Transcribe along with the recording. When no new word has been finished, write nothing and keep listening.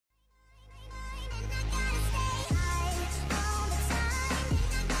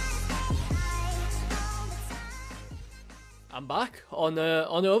I'm back on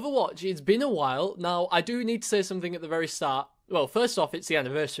Overwatch. It's been a while. Now, I do need to say something at the very start. Well, first off, it's the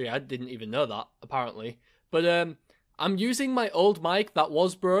anniversary. I didn't even know that, apparently. But I'm using my old mic that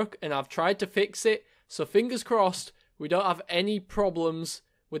was broke, and I've tried to fix it. So fingers crossed, we don't have any problems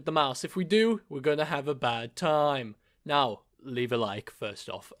with the mouse. If we do, we're going to have a bad time. Now, leave a like, first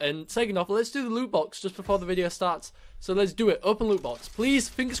off. And second off, let's do the loot box just before the video starts. So let's do it. Open loot box. Please,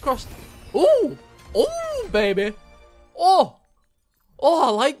 fingers crossed. Ooh! Oh, baby! Oh! Oh, I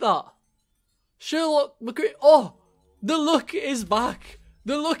like that. Sherlock, look at it. Oh! The look is back.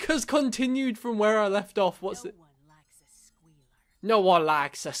 The look has continued from where I left off. What's it? No one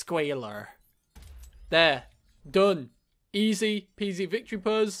likes a squealer. There. Done. Easy peasy victory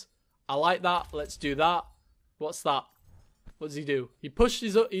pose. I like that. Let's do that. What's that? What does he do? He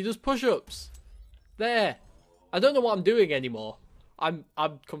pushes up. He does push-ups. There. I don't know what I'm doing anymore. I'm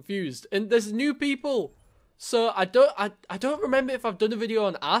confused. And there's new people. So I don't remember if I've done a video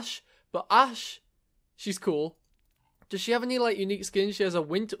on Ashe, but Ashe, she's cool. Does she have any like unique skins? She has a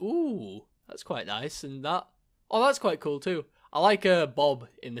winter. Ooh, that's quite nice. And that. Oh, that's quite cool too. I like Bob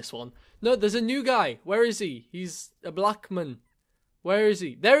in this one. No, there's a new guy. Where is he? He's a black man. Where is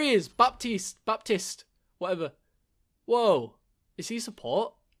he? There he is. Baptiste. Whatever. Whoa. Is he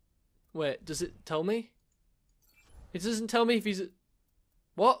support? Wait, does it tell me? It doesn't tell me if he's...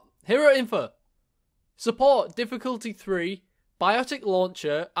 What? Hero info. Support. Difficulty 3. Biotic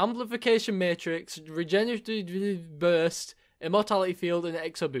launcher. Amplification matrix. Regenerative burst. Immortality field and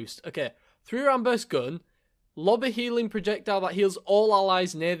exo boost. Okay. 3-round burst gun. Lob a healing projectile that heals all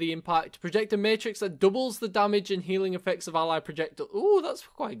allies near the impact. Project a matrix that doubles the damage and healing effects of ally projectile. Ooh, that's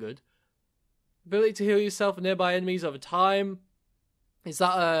quite good. Ability to heal yourself and nearby enemies over time. Is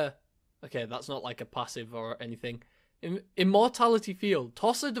that a... Okay, that's not like a passive or anything. Immortality field.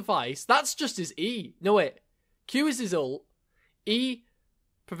 Toss a device. That's just his E. No, wait. Q is his ult. E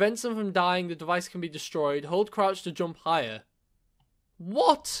prevents them from dying. The device can be destroyed. Hold crouch to jump higher.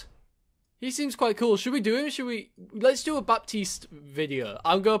 What? He seems quite cool. Should we do him? Should we... Let's do a Baptiste video.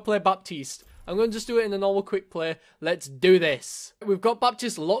 I'm going to play Baptiste. I'm going to just do it in a normal quick play. Let's do this. We've got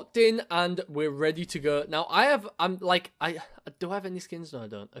Baptiste locked in and we're ready to go. Now, do I have any skins? No, I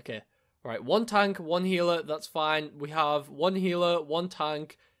don't. Okay. Right, 1 tank, 1 healer. That's fine. We have 1 healer, 1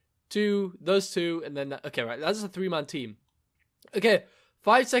 tank, 2, those 2, and then... Okay, right. That's a 3-man team. Okay,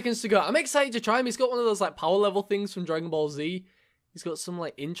 5 seconds to go. I'm excited to try him. He's got one of those like power level things from Dragon Ball Z. He's got some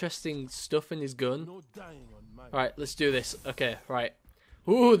like interesting stuff in his gun. Alright, let's do this. Okay, right.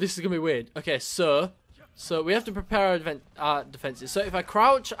 Ooh, this is gonna be weird. Okay, so we have to prepare our defenses. So if I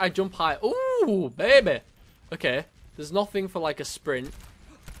crouch, I jump high. Ooh, baby. Okay, there's nothing for like a sprint.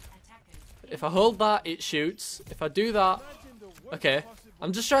 If I hold that, it shoots. If I do that, okay.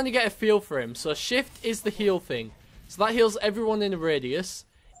 I'm just trying to get a feel for him. So shift is the heal thing. So that heals everyone in a radius.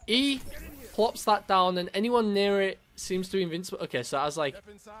 E plops that down, and anyone near it seems to be invincible. Okay, so I was like,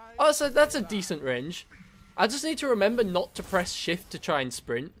 oh, so that's a decent range. I just need to remember not to press shift to try and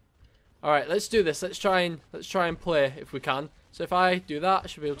sprint. All right, let's do this. Let's try and play if we can. So if I do that, I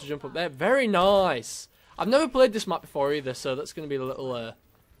should be able to jump up there. Very nice. I've never played this map before either, so that's going to be a little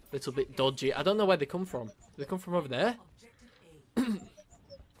bit dodgy. I don't know where they come from. Do they come from over there?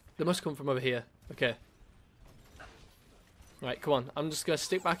 They must come from over here. Okay. Right, come on. I'm just going to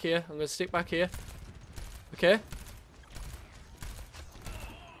stick back here. Okay.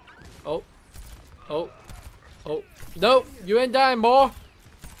 Oh. Oh. Oh. No! You ain't dying, boy!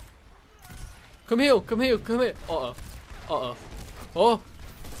 Come here. Uh-oh. Oh.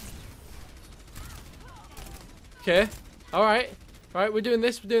 Okay. Alright. Alright, we're doing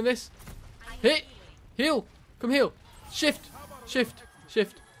this. Hit! Heal! Come heal! Shift!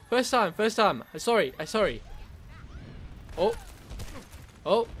 First time. Sorry.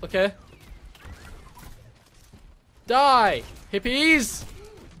 Oh, okay. Die! Hippies!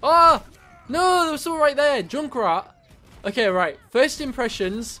 Oh! No, there was someone right there! Junkrat! Okay, right. First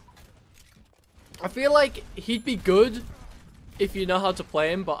impressions. I feel like he'd be good if you know how to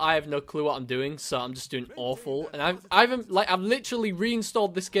play him, but I have no clue what I'm doing, so I'm just doing awful. And I've literally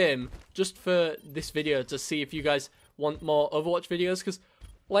reinstalled this game just for this video to see if you guys want more Overwatch videos, because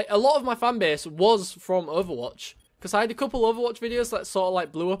like a lot of my fan base was from Overwatch, because I had a couple Overwatch videos that sort of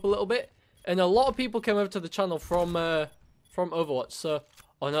like blew up a little bit, and a lot of people came over to the channel from Overwatch. So,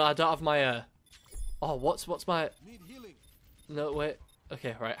 oh no, I don't have my oh, what's my... No, wait.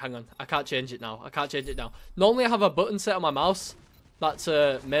 Okay, right, hang on. I can't change it now. Normally I have a button set on my mouse. That's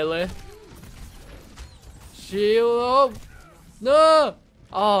melee. Shield. No!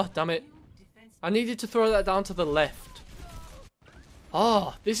 Oh, damn it. I needed to throw that down to the left.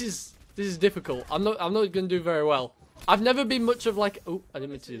 Oh, this is difficult. I'm not gonna do very well. I've never been much of like... Oh, I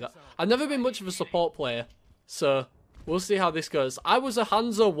didn't mean to do that. I've never been much of a support player. So, we'll see how this goes. I was a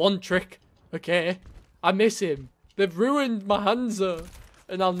Hanzo one trick. Okay? I miss him. They've ruined my Hanzo.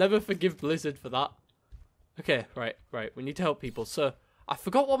 And I'll never forgive Blizzard for that. Okay, right. We need to help people. So, I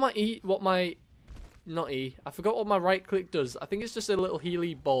forgot what my I forgot what my right click does. I think it's just a little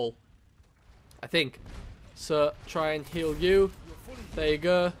healy ball. I think. So, try and heal you. There you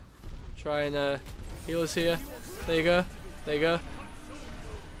go. Try and heal us here. There you go. There you go.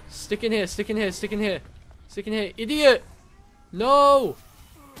 Stick in here. Stick in here. Stick in here. Stick in here. Idiot! No!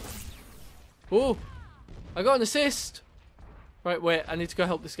 Oh! I got an assist! Right, wait. I need to go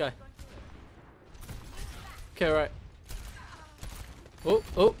help this guy. Okay, right.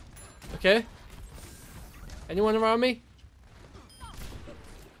 Oh. Okay. Anyone around me?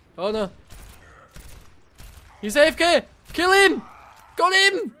 Oh, no. He's AFK! Kill him! Got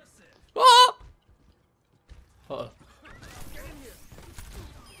him! Oh! Uh-oh.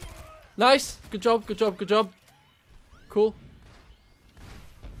 Nice! Good job, good job, good job. Cool.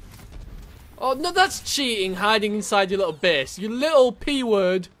 Oh, no, that's cheating, hiding inside your little base. You little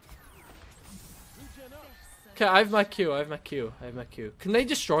P-word. Okay, I have my Q, I have my Q. Can they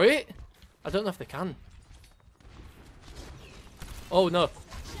destroy it? I don't know if they can. Oh, no.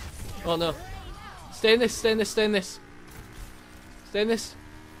 Oh, no. Stay in this, stay in this, stay in this. Stay in this.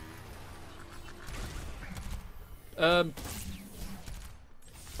 Uh-oh.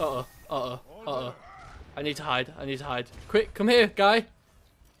 I need to hide. Quick, come here, guy.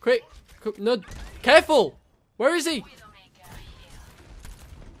 Quick. No, careful. Where is he?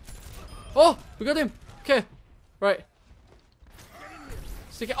 Oh, we got him. Okay, right.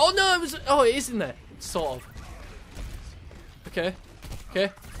 Stick it. Oh, no, it is in there. Sort of. Okay.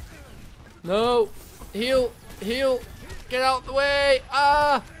 No. Heal. Get out the way.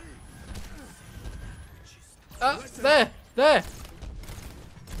 There.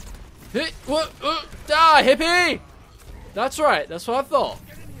 Hit. Die, hippie. That's right. That's what I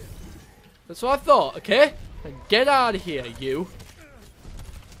thought. Okay. Now get out of here, you.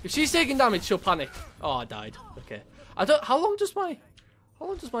 If she's taking damage, she'll panic. Oh, I died. Okay. How long does my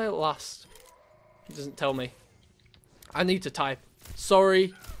last? It doesn't tell me. I need to type.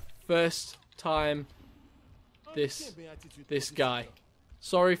 Sorry. First time. This guy.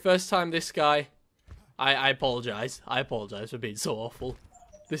 Sorry. First time. This guy. I apologize. I apologize for being so awful.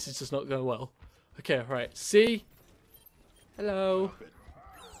 This is just not going well. Okay, right. See? Hello.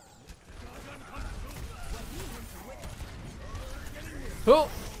 Oh!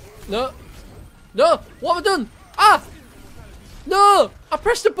 No! What have I done? No! I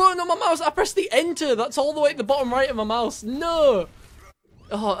pressed the button on my mouse. I pressed the enter. That's all the way at the bottom right of my mouse. No!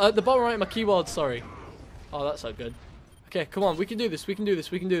 Oh, at the bottom right of my keyboard. Sorry. Oh, that's not good. Okay, come on. We can do this.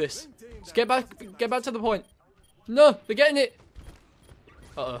 Just get back to the point. No, they're getting it.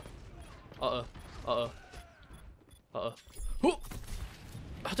 Uh-oh. Oh,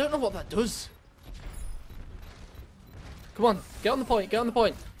 I don't know what that does. Come on, get on the point.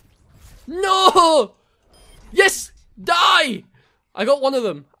 No! Yes! Die! I got one of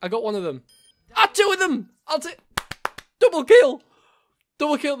them. Two of them! I'll take... Double kill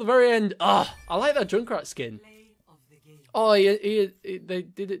at the very end. I like that Junkrat skin. Oh, they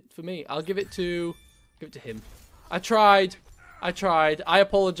did it for me. I'll give it to him. I tried. I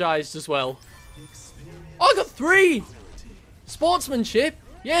apologized as well. Oh, I got 3! Sportsmanship!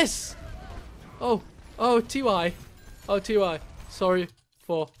 Yes! Oh, TY. Sorry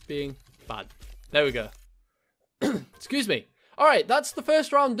for being bad. There we go. Excuse me. Alright, that's the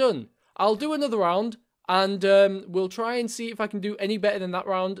first round done. I'll do another round, and we'll try and see if I can do any better than that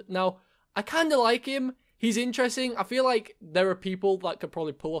round. Now, I kind of like him. He's interesting. I feel like there are people that could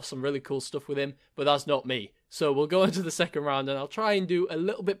probably pull off some really cool stuff with him, but that's not me. So we'll go into the second round, and I'll try and do a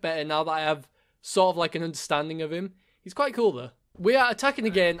little bit better now that I have sort of like an understanding of him. He's quite cool, though. We are attacking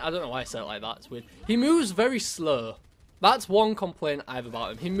again. I don't know why I said it like that. It's weird. He moves very slow. That's one complaint I have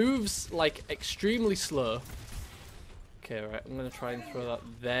about him. He moves, like, extremely slow. Okay, right. I'm going to try and throw that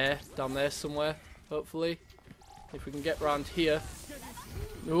there, down there somewhere, hopefully. If we can get around here.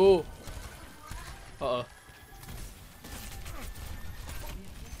 Oh. Uh-oh.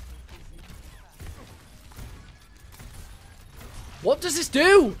 What does this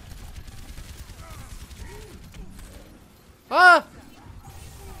do?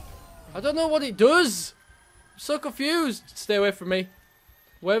 I don't know what it does. I'm so confused. Stay away from me.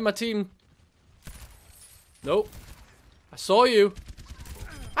 Where my team? Nope. I saw you.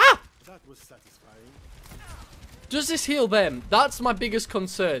 That was satisfying. Does this heal them? That's my biggest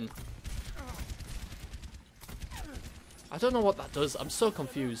concern. I don't know what that does. I'm so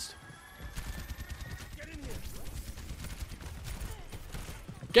confused.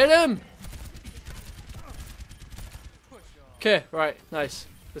 Get him! Okay, right, nice.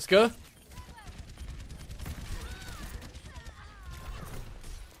 Let's go.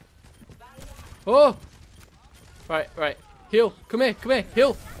 Oh! Right, right. Heal. Come here, come here.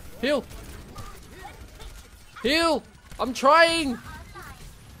 Heal. Heal. Heal! I'm trying!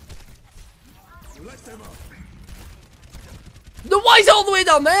 No, why is it all the way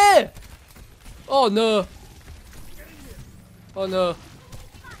down there? Oh no. Oh no.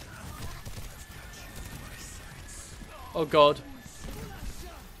 Oh god.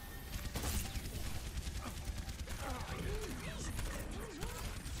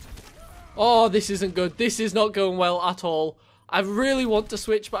 Oh, this isn't good. This is not going well at all. I really want to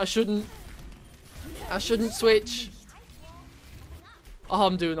switch, but I shouldn't. I shouldn't switch. Oh,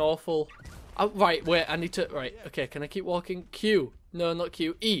 I'm doing awful. Right, wait, I need to... Right, okay, can I keep walking? Q. No, not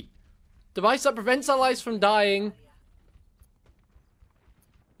Q. E. Device that prevents allies from dying.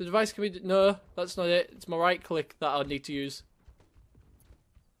 The device can be... No, that's not it. It's my right click that I need to use.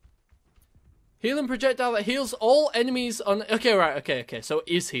 Healing projectile that heals all enemies on... Okay, right, okay. So it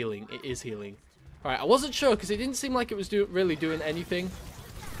is healing. It is healing. Alright, I wasn't sure because it didn't seem like it was really doing anything.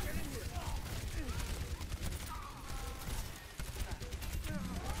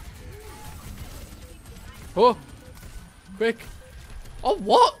 Oh, quick. Oh,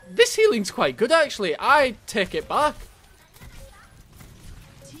 what? This healing's quite good, actually. I take it back.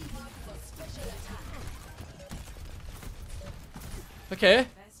 Okay.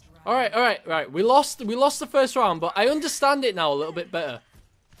 Alright. We lost the first round, but I understand it now a little bit better.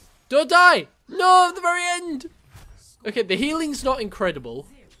 Don't die! No, at the very end! Okay, the healing's not incredible.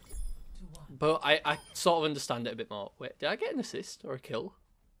 But I sort of understand it a bit more. Wait, did I get an assist or a kill?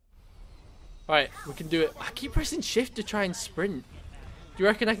 Alright, we can do it. I keep pressing shift to try and sprint. Do you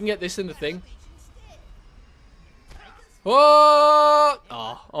reckon I can get this in the thing? Oh!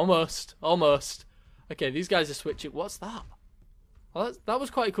 Oh, almost. Almost. Okay, these guys are switching. What's that? Oh, that was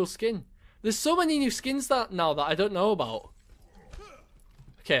quite a cool skin. There's so many new skins now that I don't know about.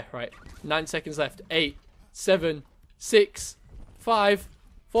 Okay, right. 9 seconds left. 8, 7, 6, 5,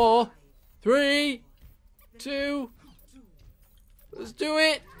 4, 3, 2. Let's do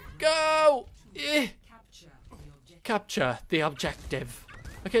it. Go! Capture the objective.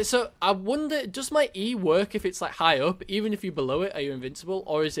 Okay, so I wonder, does my E work if it's like high up? Even if you're below it, are you invincible?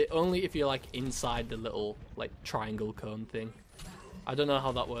 Or is it only if you're like inside the little like triangle cone thing? I don't know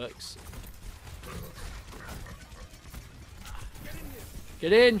how that works.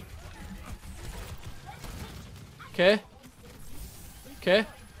 Get in! Okay. Okay.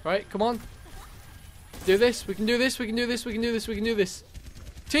 Right, come on. Do this. We can do this. We can do this. We can do this. We can do this.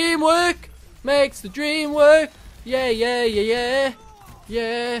 Teamwork makes the dream work. Yeah, yeah, yeah, yeah.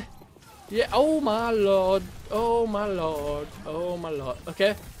 Yeah. Yeah. Oh my lord. Oh my lord. Oh my lord.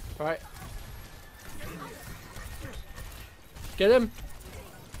 Okay. Right. Get him.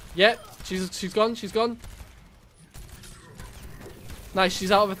 Yep. She's gone. She's gone. Nice.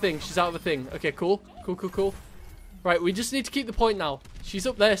 She's out of a thing. She's out of a thing. Okay, cool. Cool. Right, we just need to keep the point now. She's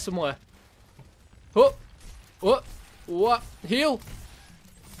up there somewhere. Oh. What? Heal.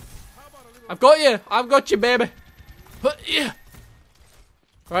 I've got you. I've got you, baby. Yeah.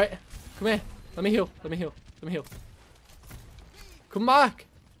 Right. Come here. Let me heal. Come back.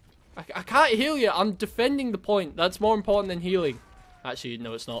 I can't heal you. I'm defending the point. That's more important than healing. Actually,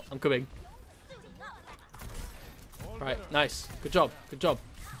 no, it's not. I'm coming. Right. Nice. Good job.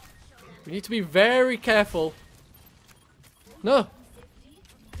 We need to be very careful. No.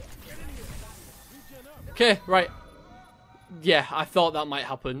 Okay, right. Yeah, I thought that might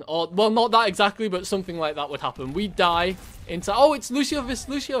happen. Or, well, not that exactly, but something like that would happen. We die into... Oh, it's Lucio vs.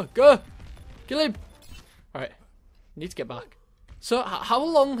 Lucio. Go. Kill him. Alright. Need to get back. So, how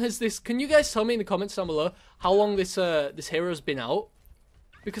long has this... Can you guys tell me in the comments down below how long this this hero's been out?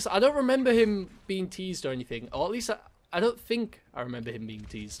 Because I don't remember him being teased or anything. Or at least I don't think I remember him being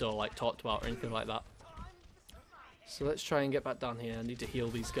teased or like talked about or anything like that. So let's try and get back down here. I need to heal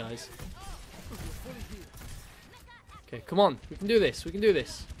these guys. Okay, come on. We can do this. We can do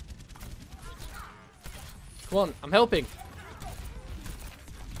this. Come on. I'm helping.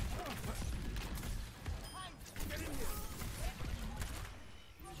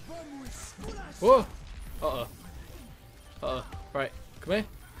 Whoa. Uh-oh. Uh-oh. Right. Come here.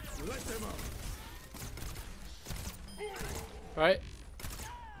 Right.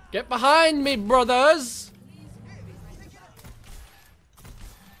 Get behind me, brothers.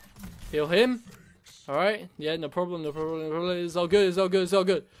 Heal him. Alright, yeah, no problem. It's all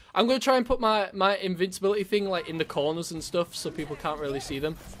good. I'm going to try and put my invincibility thing like in the corners and stuff so people can't really see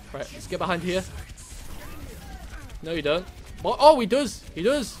them. Right, let's get behind here. No, you don't. What? Oh, he does. He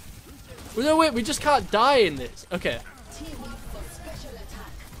does. Well, no, wait. We just can't die in this. Okay.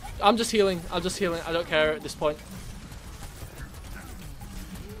 I'm just healing. I'm just healing. I don't care at this point.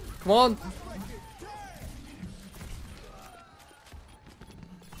 Come on.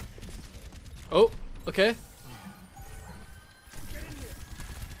 Oh, okay.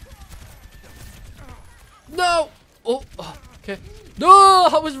 No! Oh, okay. No!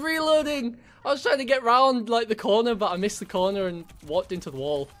 I was reloading! I was trying to get round like the corner, but I missed the corner and walked into the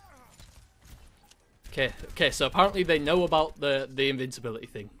wall. Okay, okay, so apparently they know about the invincibility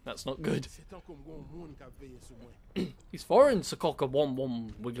thing. That's not good. He's foreign, so cock a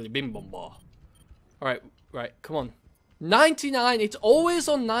one wiggly bim bum bar. Alright, right, come on. 99, it's always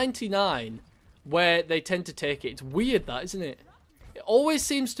on 99 where they tend to take it. It's weird that, isn't it? It always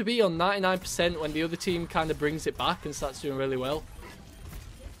seems to be on 99% when the other team kind of brings it back and starts doing really well.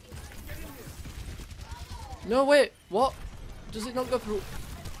 No, wait, what? Does it not go through?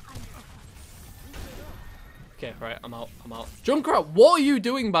 Okay, right, I'm out, I'm out. Junkrat, what are you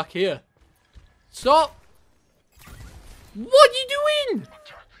doing back here? Stop! What are you doing?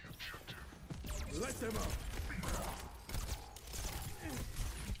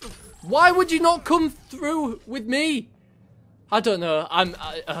 Why would you not come through with me? I don't know.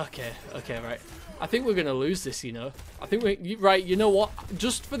 Okay, right. I think we're gonna lose this, you know. I think right. You know what?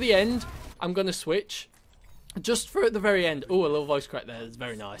 Just for the end, I'm gonna switch. Just for at the very end. Oh, a little voice crack there. It's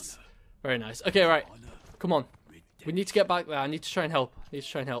very nice. Very nice. Okay, right. Come on. We need to get back there. I need to try and help.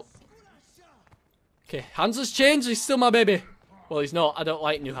 Okay, Hanzo's changed. He's still my baby. Well, he's not. I don't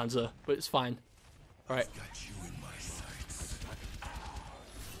like new Hanzo, but it's fine. All right.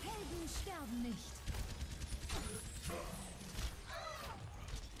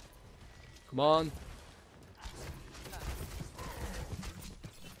 Come on.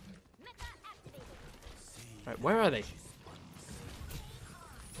 Right, where are they?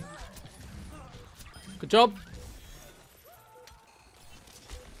 Good job.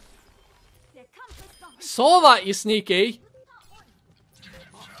 Saw that, you sneaky.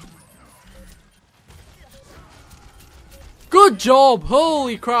 Good job.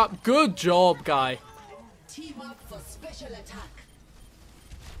 Holy crap. Good job, guy. Team up for special attack.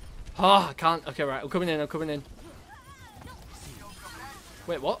 Ah, I can't. Okay, right. I'm coming in.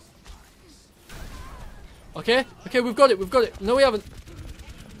 Wait, what? Okay, we've got it. No, we haven't.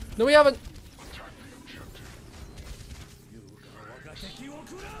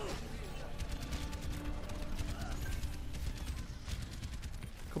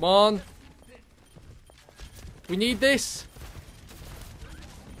 Come on. We need this.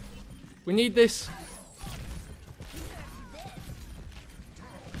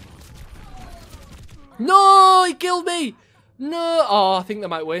 No, he killed me. No. Oh, I think they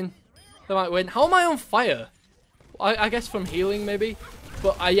might win. How am I on fire? I guess from healing, maybe.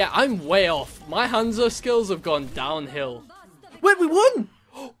 But yeah, I'm way off. My Hanzo skills have gone downhill. Wait, we won!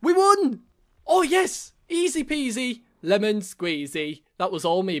 We won! Oh, yes! Easy peasy, lemon squeezy. That was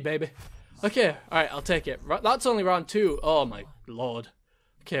all me, baby. Okay, alright, I'll take it. That's only round 2. Oh, my lord.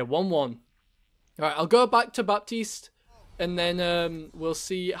 Okay, 1-1. Alright, I'll go back to Baptiste. And then we'll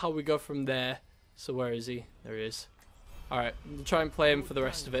see how we go from there. So where is he? There he is. Alright, we'll try and play him for the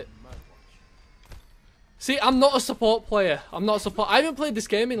rest of it. See, I'm not a support player. I haven't played this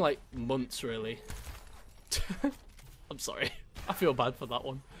game in like months, really. I'm sorry. I feel bad for that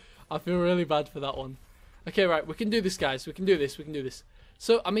one. I feel really bad for that one. Okay, right. We can do this, guys. We can do this.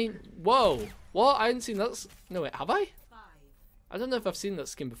 So, I mean, whoa. What? I hadn't seen that. No, wait. Have I? I don't know if I've seen that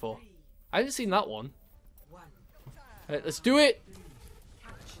skin before. I haven't seen that one. Alright, let's do it.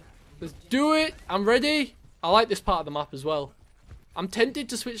 I'm ready. I like this part of the map as well. I'm tempted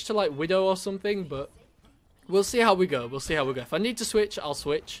to switch to like Widow or something, but we'll see how we go. If I need to switch, I'll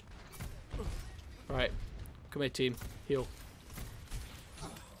switch. Alright. Come here, team. Heal.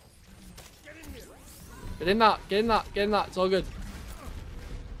 Get in that. It's all good.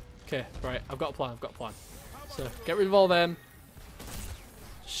 Okay, right. I've got a plan. So, get rid of all them.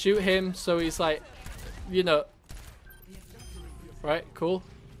 Shoot him so he's like, you know. Right, cool.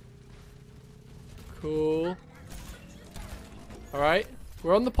 Alright.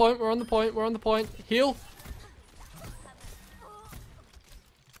 We're on the point. Heal.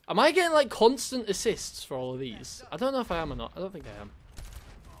 Am I getting like constant assists for all of these? I don't know if I am or not. I don't think I am.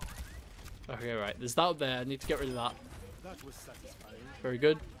 Okay, right. There's that up there. I need to get rid of that. Very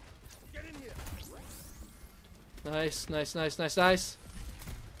good. Nice.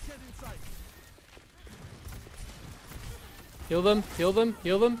 Heal them.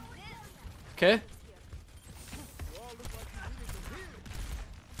 Okay.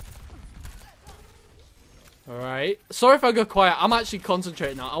 Alright. Sorry if I go quiet. I'm actually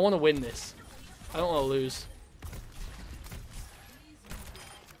concentrating now. I want to win this. I don't want to lose.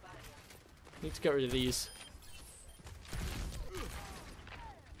 Need to get rid of these.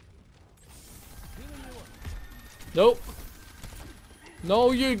 Nope.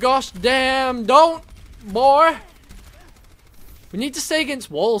 No, you gosh damn don't, boy. We need to stay against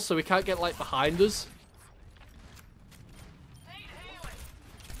walls so we can't get like behind us.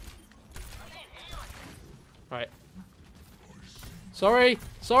 Right. Sorry.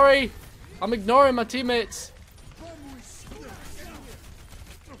 Sorry. I'm ignoring my teammates.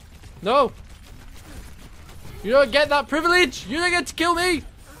 No. You don't get that privilege. You don't get to kill me.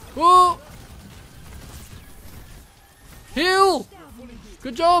 Whoa. Heal.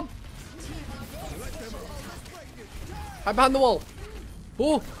 Good job. I'm behind the wall.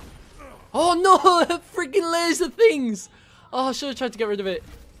 Oh. Oh no. Freaking laser things. Oh, I should have tried to get rid of it.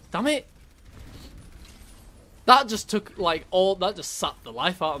 Damn it. That just took like all, that just sapped the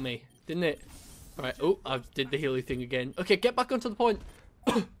life out of me, didn't it? Alright, oh, I did the healing thing again. Okay, get back onto the point.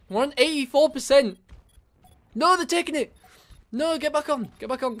 We're on 84%. No, they're taking it. No, get back on. Get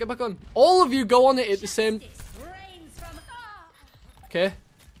back on. Get back on. All of you go on it at the same. Okay.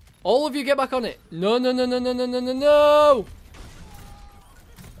 All of you get back on it. No, no, no, no, no, no, no, no, no.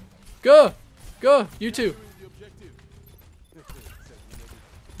 Go. Go. You two.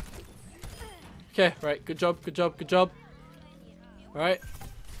 Okay, right. Good job. Good job. Good job. Alright.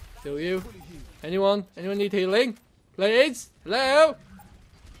 Heal you. Anyone? Anyone need healing? Please? Hello?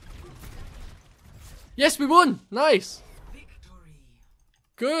 Yes, we won! Nice!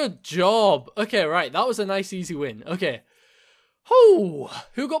 Good job! Okay, right, that was a nice easy win. Okay. Oh,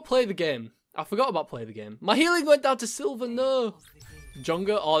 who got play the game? I forgot about play the game. My healing went down to silver, no!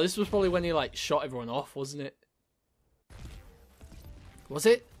 Jonga? Oh, this was probably when he like shot everyone off, wasn't it? Was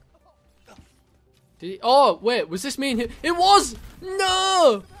it? Did he? Oh, wait, was this me and him? It was!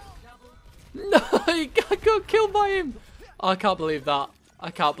 No! No, I got killed by him! Oh, I can't believe that.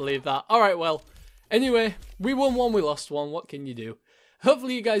 I can't believe that. Alright, well. Anyway, we won one, we lost one. What can you do?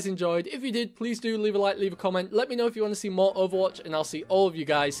 Hopefully you guys enjoyed. If you did, please do leave a like, leave a comment. Let me know if you want to see more Overwatch, and I'll see all of you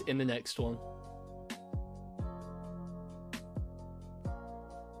guys in the next one.